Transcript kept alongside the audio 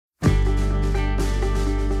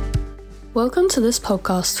Welcome to this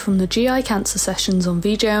podcast from the GI Cancer Sessions on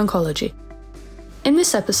VJ Oncology. In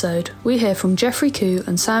this episode, we hear from Jeffrey Koo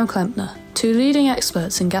and Sam Klempner, two leading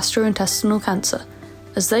experts in gastrointestinal cancer,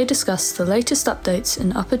 as they discuss the latest updates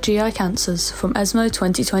in upper GI cancers from ESMO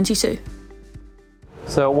 2022.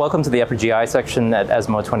 So welcome to the Upper GI section at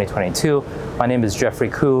ESMO 2022. My name is Jeffrey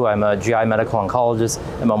Koo. I'm a GI medical oncologist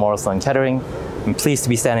at Memorial Sloan Kettering. I'm pleased to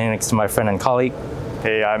be standing next to my friend and colleague.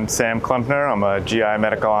 Hey, I'm Sam Klempner. I'm a GI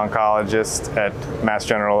medical oncologist at Mass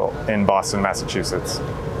General in Boston, Massachusetts.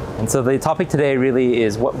 And so the topic today really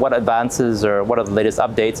is what advances or what are the latest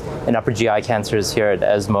updates in upper GI cancers here at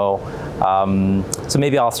ESMO. So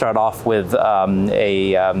maybe I'll start off with a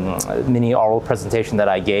mini oral presentation that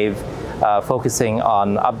I gave focusing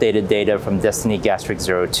on updated data from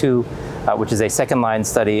DESTINY-Gastric02, which is a second-line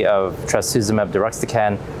study of trastuzumab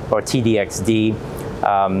deruxtecan, or TDXD,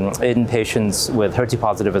 in patients with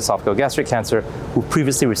HER2-positive esophageal gastric cancer who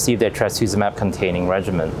previously received a trastuzumab-containing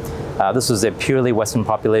regimen. This was a purely Western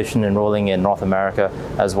population enrolling in North America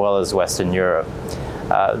as well as Western Europe.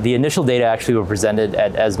 The initial data actually were presented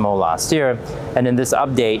at ESMO last year, and in this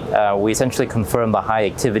update, we essentially confirmed the high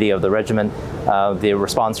activity of the regimen. The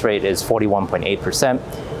response rate is 41.8%.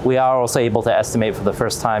 We are also able to estimate for the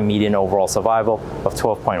first time median overall survival of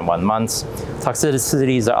 12.1 months.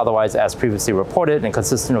 Toxicities are otherwise as previously reported and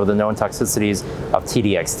consistent with the known toxicities of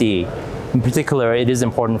TDXD. In particular, it is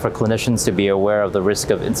important for clinicians to be aware of the risk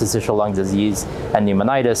of interstitial lung disease and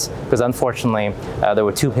pneumonitis, because unfortunately, there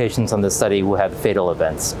were two patients on this study who had fatal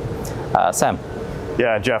events. Sam.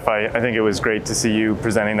 Yeah, Jeff, I think it was great to see you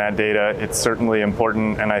presenting that data. It's certainly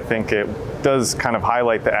important, and I think it does kind of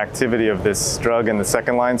highlight the activity of this drug in the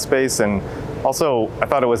second-line space. And also, I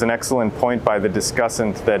thought it was an excellent point by the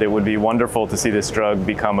discussant that it would be wonderful to see this drug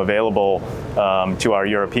become available to our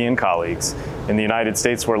European colleagues. In the United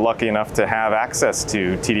States, we're lucky enough to have access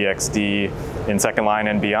to TDXD in second line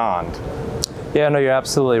and beyond. Yeah, no, you're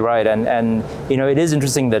absolutely right. And you know, it is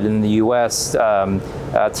interesting that in the US,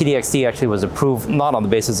 TDXD actually was approved not on the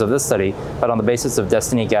basis of this study, but on the basis of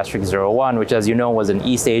DESTINY-Gastric01, which, as you know, was an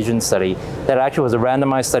East Asian study that actually was a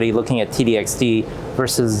randomized study looking at TDXD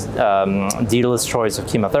versus Daedalus choice of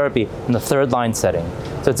chemotherapy in the third line setting.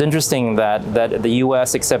 So it's interesting that the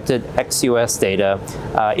US accepted ex-US data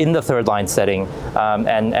in the third line setting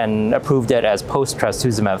and approved it as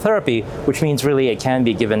post-trastuzumab therapy, which means really it can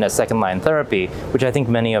be given as second line therapy, which I think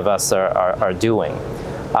many of us are doing.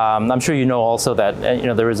 I'm sure you know also that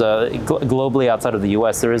there is globally outside of the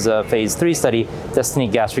US, there is a phase 3 study,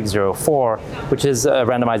 DESTINY-Gastric04, which is a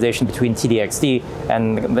randomization between TDXD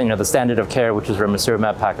and the standard of care, which is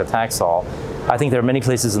ramucirumab paclitaxel. I think there are many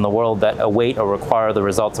places in the world that await or require the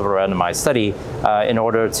results of a randomized study in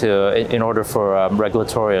order for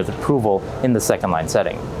regulatory approval in the second line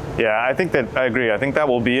setting. Yeah, I agree. I think that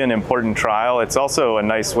will be an important trial. It's also a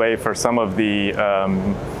nice way for some of the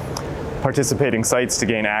participating sites to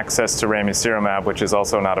gain access to ramucirumab, which is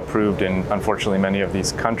also not approved in, unfortunately, many of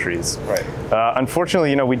these countries. Right.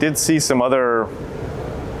 Unfortunately, we did see some other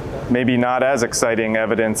maybe not as exciting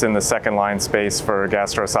evidence in the second line space for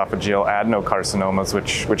gastroesophageal adenocarcinomas,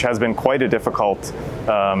 which has been quite a difficult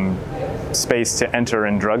space to enter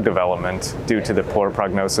in drug development due to the poor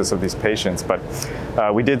prognosis of these patients. But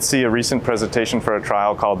we did see a recent presentation for a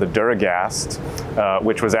trial called the Duragast,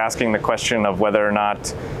 which was asking the question of whether or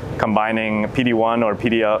not combining PD-1 or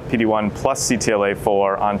PD-1 plus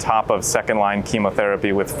CTLA-4 on top of second-line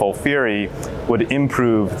chemotherapy with FOLFIRI would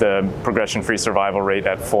improve the progression-free survival rate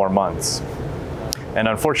at 4 months. And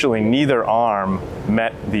unfortunately, neither arm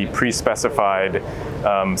met the pre-specified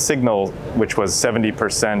signal, which was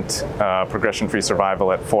 70% progression-free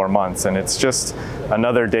survival at 4 months. And it's just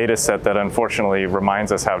another data set that unfortunately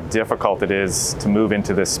reminds us how difficult it is to move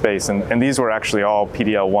into this space. And these were actually all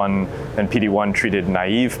PD-L1 and PD-1 treated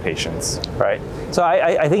naive patients. Right. So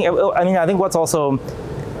I think what's also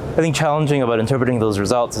challenging about interpreting those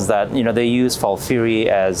results is that they use FOLFIRI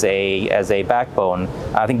as a backbone.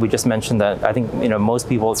 I think we just mentioned that. I think most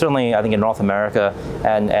people, certainly I think in North America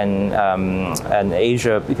and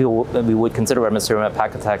Asia, we would consider ramucirumab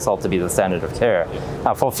paclitaxel to be the standard of care.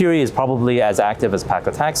 FOLFIRI is probably as active as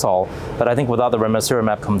paclitaxel, but I think without the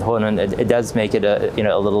ramucirumab component, it does make it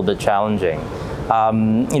a little bit challenging.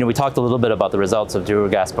 We talked a little bit about the results of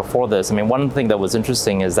Duragast before this. I mean, one thing that was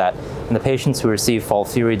interesting is that in the patients who received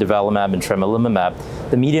FOLFIRI, durvalumab, and tremelimumab,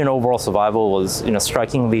 the median overall survival was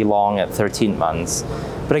strikingly long at 13 months.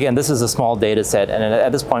 But again, this is a small data set, and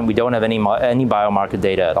at this point, we don't have any biomarker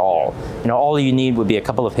data at all. All you need would be a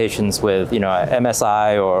couple of patients with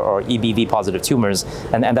MSI or EBV positive tumors,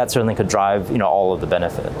 and that certainly could drive all of the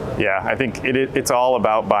benefit. Yeah, I think it's all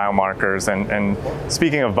about biomarkers. And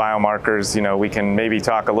speaking of biomarkers, we can maybe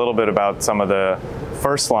talk a little bit about some of the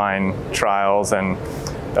first-line trials, and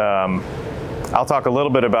I'll talk a little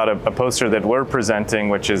bit about a poster that we're presenting,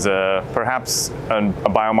 which is perhaps a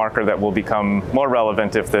biomarker that will become more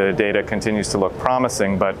relevant if the data continues to look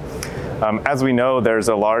promising. But as we know, there's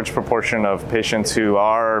a large proportion of patients who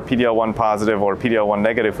are PD-L1 positive or PD-L1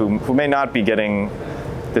 negative who may not be getting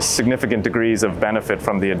the significant degrees of benefit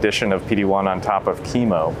from the addition of PD-1 on top of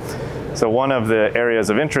chemo. So one of the areas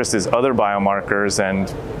of interest is other biomarkers, and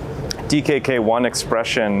DKK1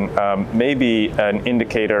 expression may be an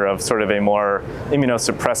indicator of sort of a more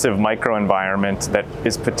immunosuppressive microenvironment that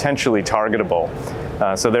is potentially targetable.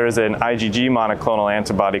 So there is an IgG monoclonal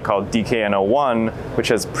antibody called DKN-01, which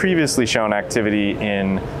has previously shown activity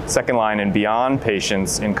in second-line and beyond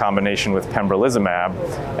patients in combination with pembrolizumab.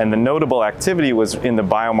 And the notable activity was in the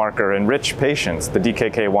biomarker-enriched patients, the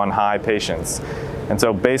DKK1 high patients. And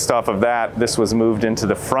so based off of that, this was moved into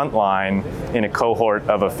the front line in a cohort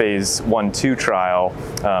of a phase 1/2 trial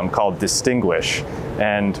called Distinguish.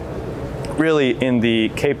 And really in the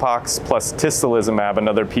CAPOX plus tislelizumab,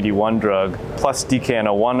 another PD-1 drug, plus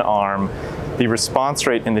DKN-01 arm, the response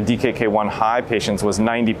rate in the DKK1 high patients was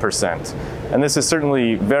 90%. And this is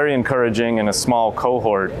certainly very encouraging in a small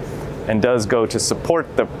cohort and does go to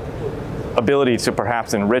support the ability to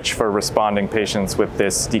perhaps enrich for responding patients with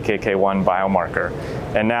this DKK1 biomarker.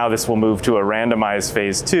 And now this will move to a randomized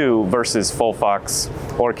phase 2 versus FOLFOX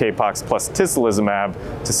or CAPOX plus tislelizumab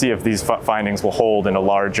to see if these findings will hold in a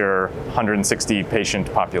larger 160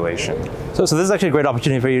 patient population. So this is actually a great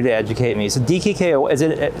opportunity for you to educate me. So DKK, is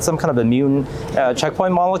it some kind of immune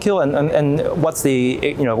checkpoint molecule? And what's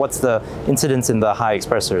the incidence in the high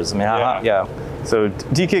expressors? I mean, yeah. So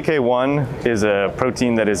DKK1 is a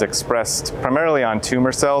protein that is expressed primarily on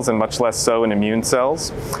tumor cells and much less so in immune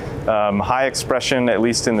cells. High expression, at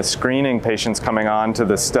least in the screening patients coming on to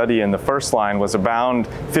the study in the first line, was around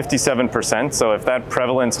 57%. So if that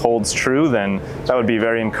prevalence holds true, then that would be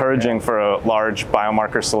very encouraging for a large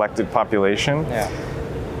biomarker selected population. Yeah.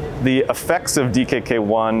 The effects of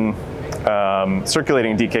DKK1,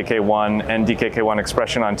 circulating DKK1 and DKK1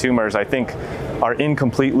 expression on tumors, I think, are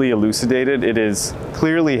incompletely elucidated. It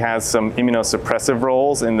clearly has some immunosuppressive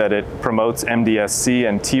roles in that it promotes MDSC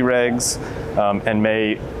and Tregs and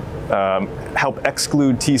may help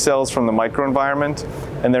exclude T cells from the microenvironment.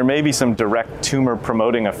 And there may be some direct tumor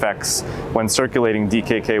promoting effects when circulating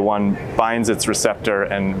DKK1 binds its receptor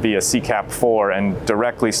and via CKAP4 and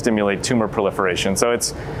directly stimulate tumor proliferation. So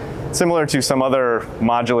it's similar to some other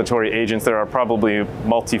modulatory agents. There are probably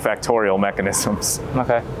multifactorial mechanisms.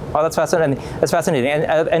 Okay. Oh, that's fascinating. That's fascinating.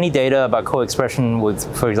 And any data about co-expression with,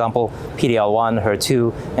 for example, PD-L1,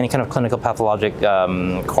 HER2, any kind of clinical pathologic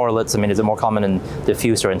correlates? I mean, is it more common in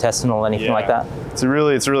diffuse or intestinal, anything like that? It's a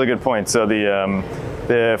really good point. So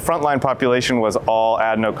the frontline population was all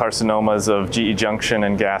adenocarcinomas of GE junction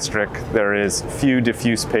and gastric. There is few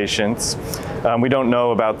diffuse patients. We don't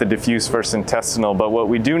know about the diffuse versus intestinal, but what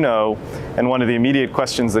we do know, and one of the immediate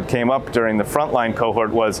questions that came up during the frontline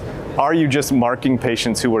cohort was, are you just marking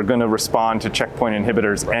patients who are going to respond to checkpoint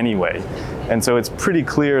inhibitors anyway? And so it's pretty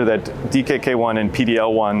clear that DKK1 and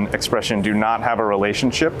PD-L1 expression do not have a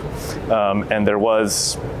relationship, and there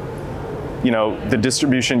was the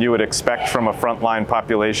distribution you would expect from a frontline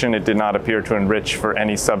population. It did not appear to enrich for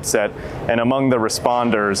any subset. And among the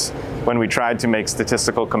responders, when we tried to make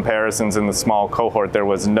statistical comparisons in the small cohort, there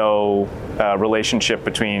was no relationship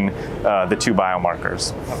between the two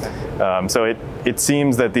biomarkers. Okay. So it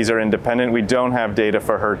seems that these are independent. We don't have data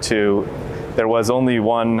for HER2. There was only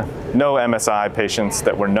no MSI patients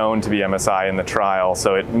that were known to be MSI in the trial,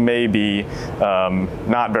 so it may be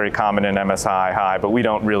not very common in MSI high, but we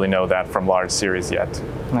don't really know that from large series yet.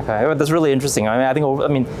 Okay, that's really interesting. I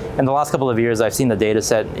mean, in the last couple of years, I've seen the data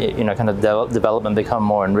set, kind of development become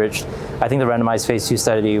more enriched. I think the randomized phase 2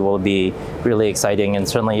 study will be really exciting, and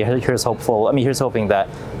certainly here's hoping that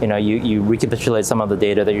you recapitulate some of the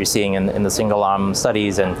data that you're seeing in the single arm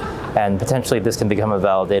studies, and potentially this can become a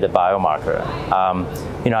validated biomarker.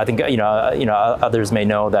 I think others may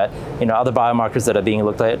know that other biomarkers that are being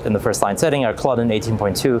looked at in the first line setting are Claudin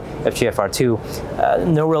 18.2, FGFR2.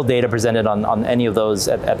 No real data presented on any of those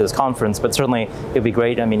at this conference, but certainly it'd be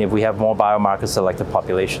great. I mean, if we have more biomarker selected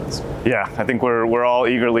populations. Yeah, I think we're all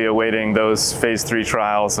eagerly awaiting those phase 3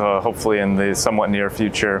 trials, hopefully in the somewhat near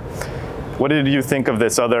future. What did you think of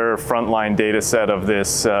this other frontline data set of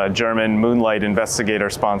this German Moonlight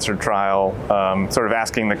investigator-sponsored trial, sort of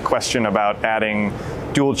asking the question about adding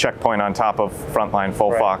dual checkpoint on top of frontline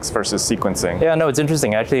FOLFOX versus sequencing? Yeah, no, it's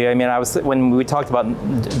interesting. Actually, I mean, when we talked about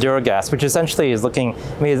Duragast, which essentially is looking,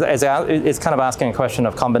 I mean, it's kind of asking a question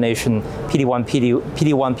of combination PD-1,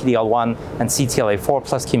 PD-L1, and CTLA-4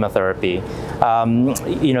 plus chemotherapy.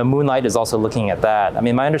 Moonlight is also looking at that. I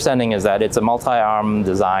mean, my understanding is that it's a multi-arm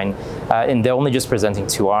design, and they're only just presenting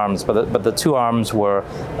 2 arms, but the 2 arms were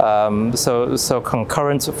so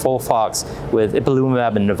concurrent FOLFOX with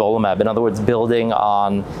ipilimumab and nivolumab. In other words, building on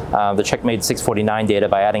the CheckMate 649 data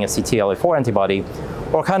by adding a CTLA-4 antibody,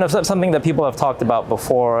 or kind of something that people have talked about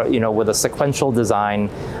before, with a sequential design,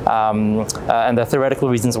 and the theoretical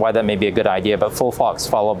reasons why that may be a good idea, but FOLFOX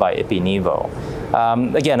followed by ipi-nivo.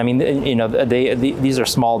 Again, I mean, these are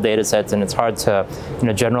small data sets, and it's hard to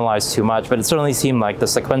generalize too much, but it certainly seemed like the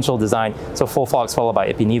sequential design, so FOLFOX followed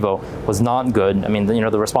by ipi-nivo, was not good. I mean,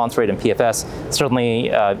 the response rate in PFS certainly,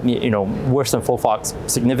 worse than FOLFOX,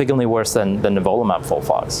 significantly worse than nivolumab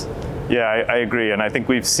FOLFOX. Yeah, I agree, and I think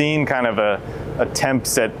we've seen kind of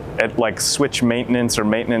attempts at like switch maintenance or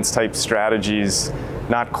maintenance type strategies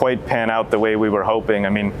not quite pan out the way we were hoping. I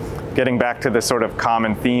mean, getting back to the sort of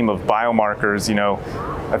common theme of biomarkers,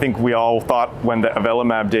 I think we all thought when the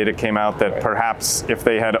avelumab data came out that perhaps if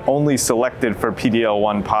they had only selected for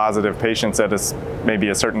PD-L1 positive patients at maybe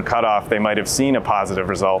a certain cutoff, they might have seen a positive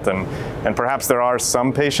result. And perhaps there are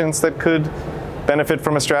some patients that could benefit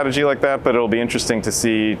from a strategy like that, but it'll be interesting to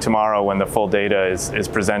see tomorrow when the full data is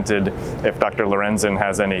presented if Dr. Lorenzen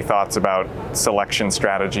has any thoughts about selection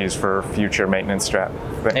strategies for future maintenance strategies.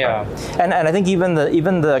 Yeah, and I think even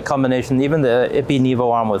the combination, even the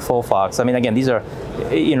ipi-nivo arm with FOLFOX, I mean, again, these are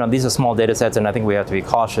small data sets, and I think we have to be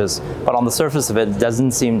cautious, but on the surface of it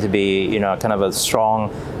doesn't seem to be kind of a strong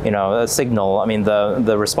a signal. I mean,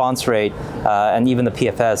 the response rate and even the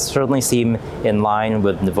PFS certainly seem in line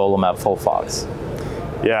with nivolumab FOLFOX.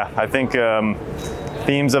 Yeah, I think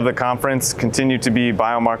themes of the conference continue to be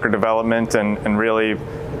biomarker development and really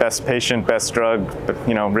best patient, best drug, but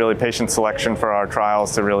really patient selection for our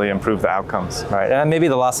trials to really improve the outcomes. Right, and maybe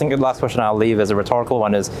the last question I'll leave as a rhetorical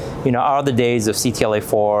one is, are the days of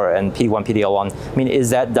CTLA-4 and PD-1, PD-L1, I mean, is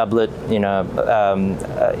that doublet,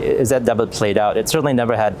 played out? It certainly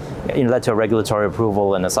never had, led to a regulatory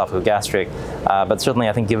approval in esophagogastric, but certainly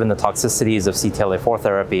I think given the toxicities of CTLA-4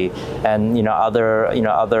 therapy and,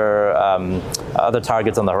 other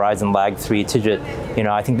targets on the horizon, LAG-3, TIGIT,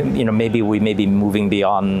 I think that, maybe we may be moving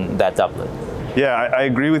beyond that doublet. Yeah, I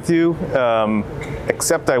agree with you,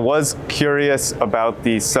 except I was curious about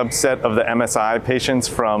the subset of the MSI patients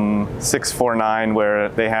from 649 where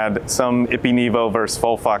they had some ipi-nivo versus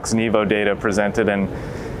FOLFOX-nivo data presented, and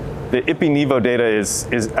the ipi-nivo data is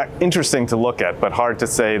interesting to look at, but hard to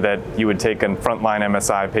say that you would take a frontline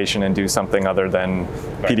MSI patient and do something other than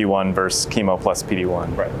PD-1 versus chemo plus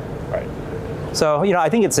PD-1. Right. So, I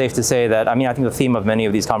think it's safe to say that, I think the theme of many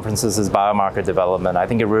of these conferences is biomarker development. I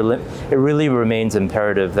think it really remains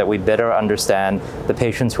imperative that we better understand the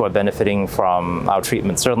patients who are benefiting from our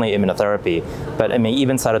treatment, certainly immunotherapy, but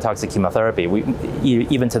even cytotoxic chemotherapy.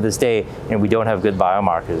 Even to this day, we don't have good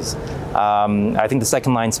biomarkers. I think the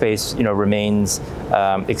second line space, remains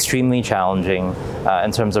extremely challenging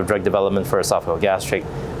in terms of drug development for esophagogastric.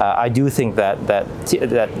 I do think that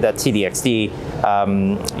T-DXd,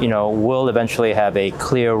 will eventually have a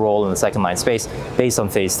clear role in the second line space based on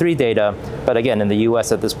phase 3 data. But again, in the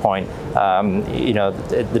US at this point,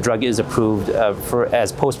 the drug is approved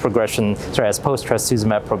as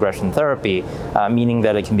post-trastuzumab progression therapy, meaning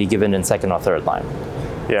that it can be given in second or third line.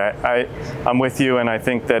 Yeah, I'm with you, and I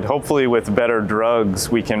think that hopefully with better drugs,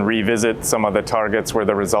 we can revisit some of the targets where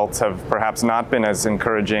the results have perhaps not been as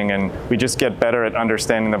encouraging, and we just get better at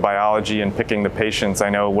understanding the biology and picking the patients. I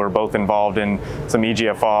know we're both involved in some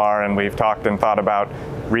EGFR, and we've talked and thought about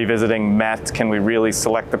revisiting MET. Can we really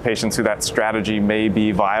select the patients who that strategy may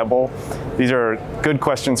be viable? These are good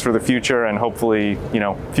questions for the future, and hopefully,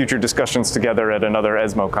 future discussions together at another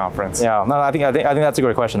ESMO conference. Yeah, no, I think that's a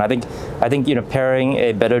great question. I think pairing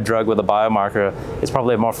a better drug with a biomarker is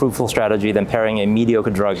probably a more fruitful strategy than pairing a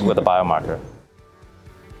mediocre drug with a biomarker.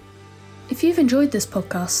 If you've enjoyed this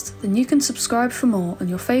podcast, then you can subscribe for more on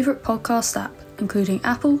your favourite podcast app, including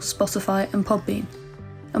Apple, Spotify, and Podbean.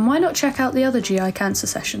 And why not check out the other GI cancer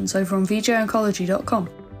sessions over on vjoncology.com?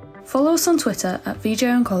 Follow us on Twitter at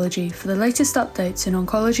vjoncology for the latest updates in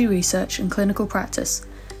oncology research and clinical practice,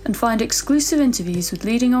 and find exclusive interviews with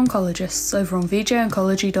leading oncologists over on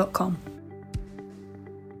vjoncology.com.